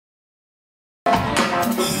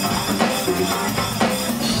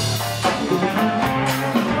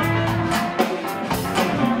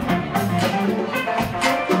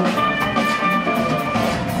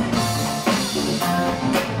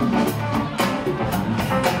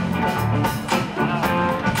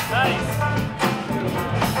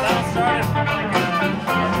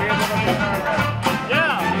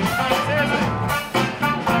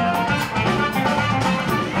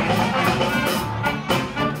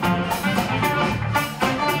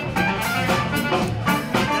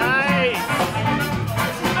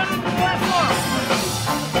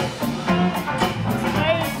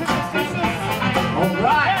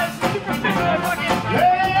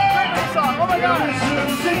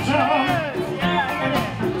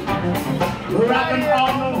Rocking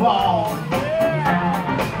on the wall.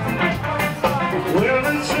 Well,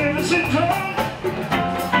 it's Superstitious,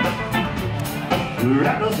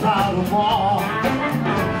 wrapped us by the wall.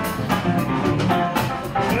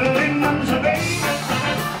 Well, it comes a baby,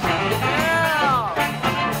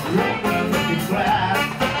 looking glad.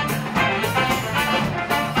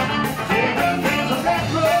 Taking things of that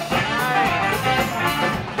look,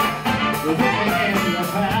 looking in your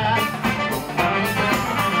past.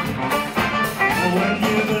 When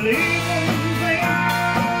you believe in things,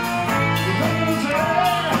 you're gonna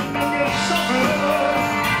turn and you'll suffer.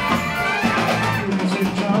 You must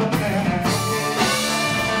enjoy that.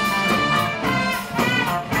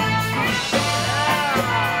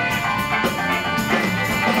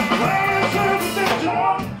 Well, it's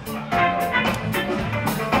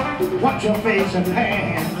watch your face and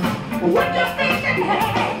hand. Watch your face and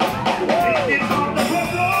hand. It's on the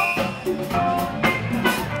floor.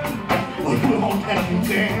 And you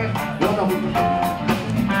can welcome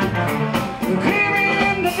the baby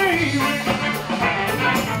in the dream.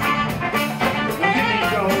 Give me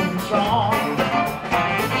your song.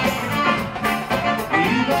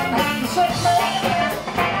 You don't have to say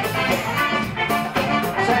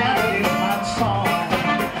Saturday night song.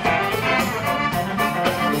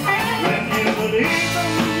 When you believe in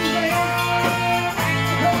me,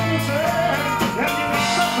 you're sad and you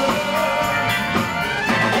suffer.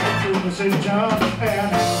 Say John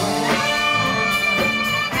and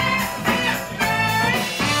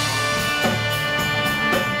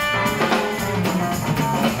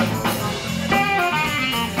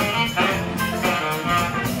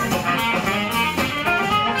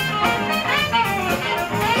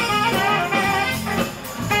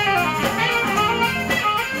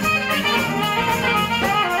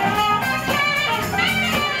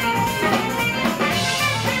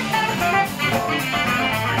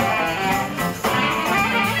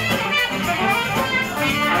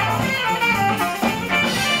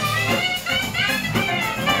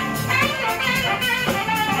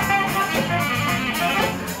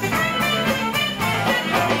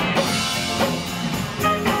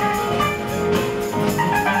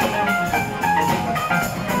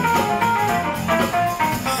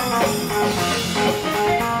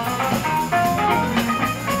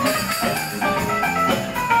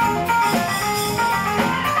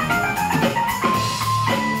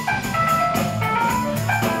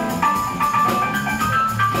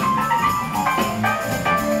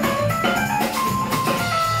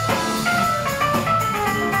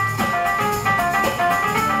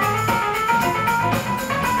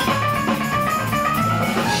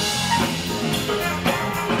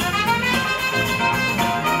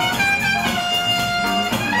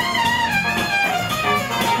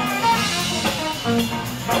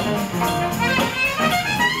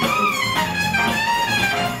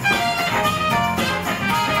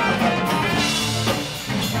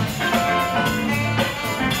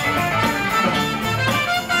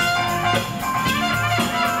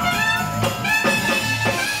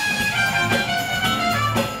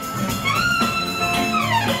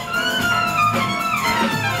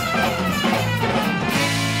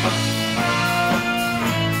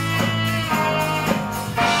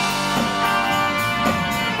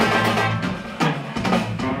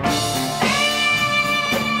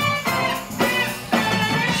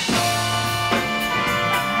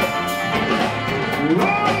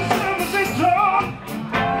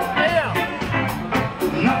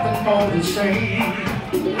nothing more to say.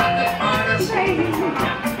 Nothing more to say.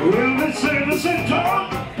 Well, let's say the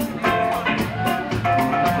talk.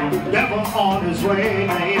 Devil on his way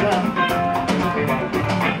later.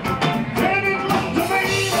 Then it looked to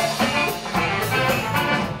me.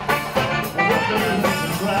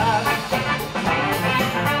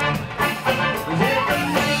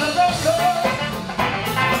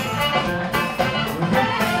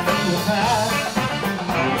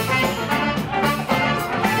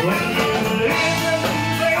 When you live in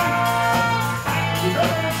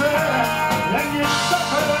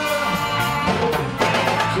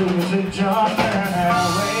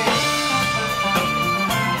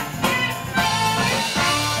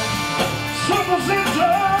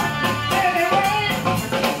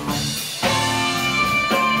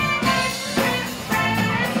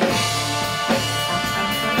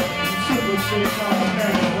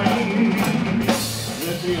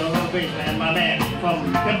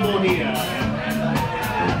from Cambodia.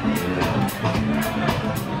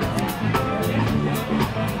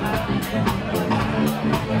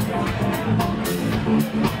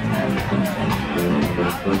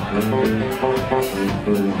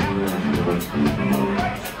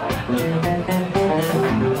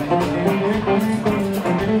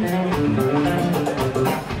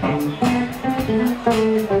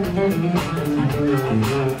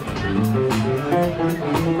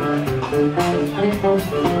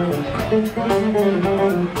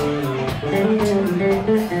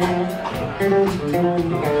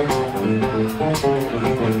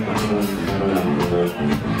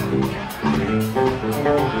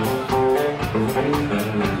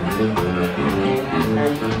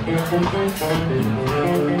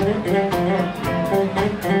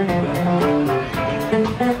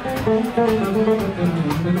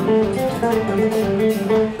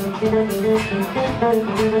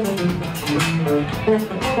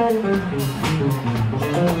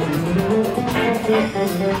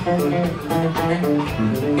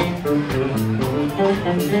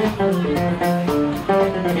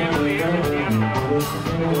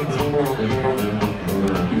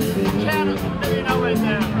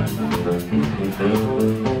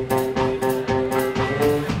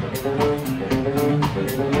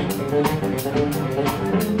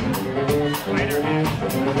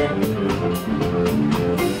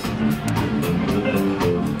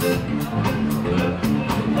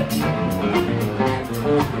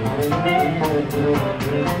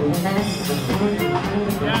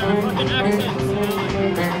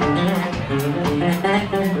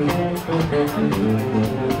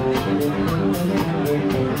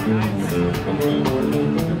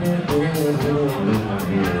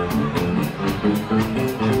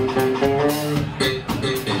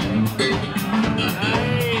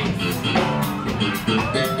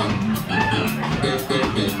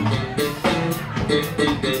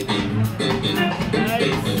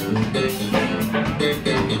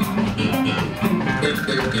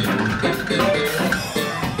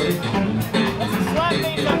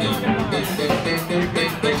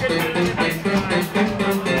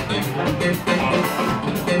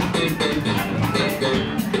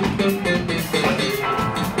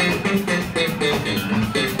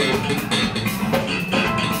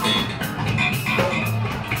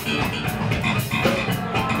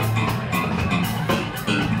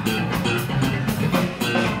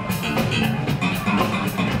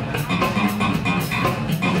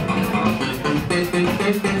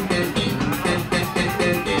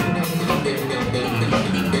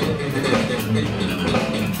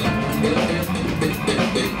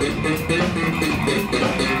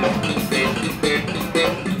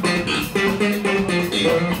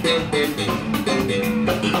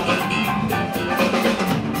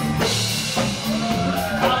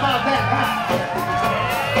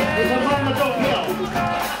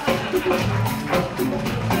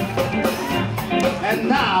 And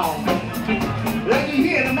now, let me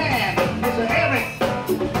hear the man, Mr. Eric.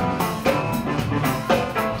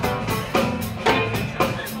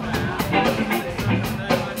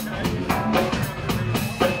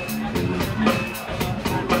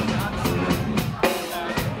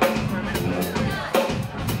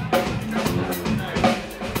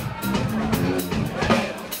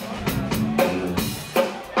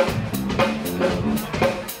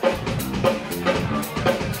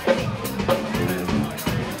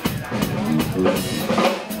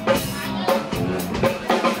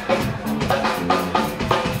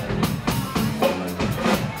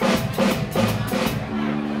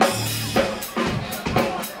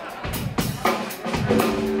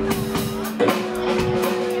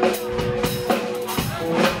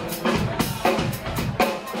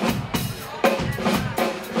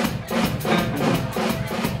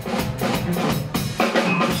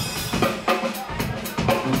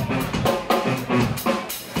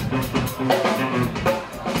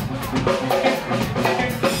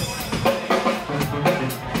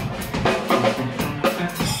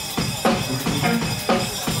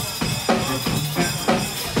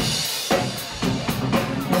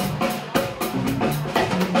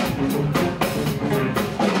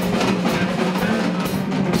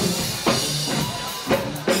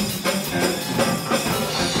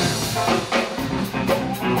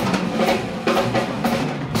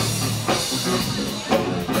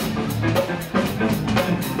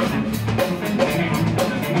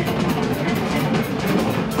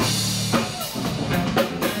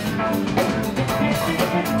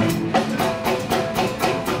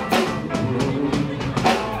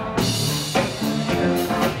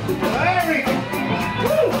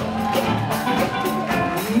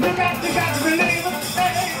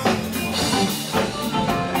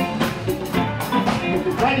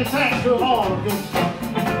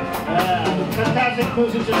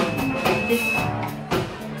 musician,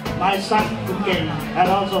 my son King, and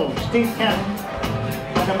also Steve Kent,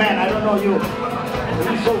 and the man, I don't know you,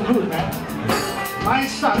 he's so good, man. My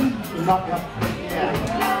son is not up,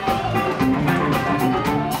 yeah.